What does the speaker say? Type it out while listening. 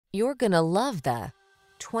You're gonna love the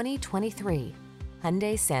 2023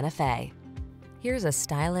 Hyundai Santa Fe. Here's a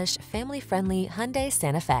stylish, family-friendly Hyundai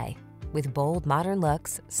Santa Fe. With bold, modern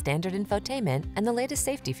looks, standard infotainment, and the latest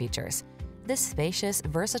safety features. This spacious,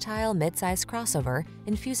 versatile midsize crossover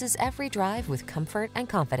infuses every drive with comfort and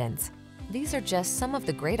confidence. These are just some of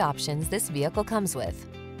the great options this vehicle comes with: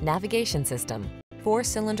 navigation system,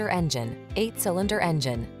 4-cylinder engine, 8-cylinder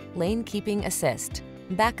engine, lane keeping assist,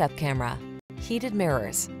 backup camera, heated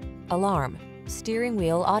mirrors, alarm, steering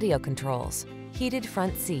wheel audio controls, heated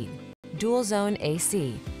front seat, dual zone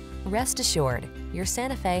AC. Rest assured, your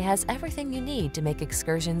Santa Fe has everything you need to make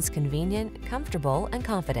excursions convenient, comfortable, and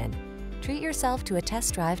confident. Treat yourself to a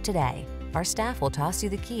test drive today. Our staff will toss you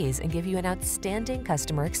the keys and give you an outstanding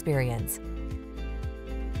customer experience.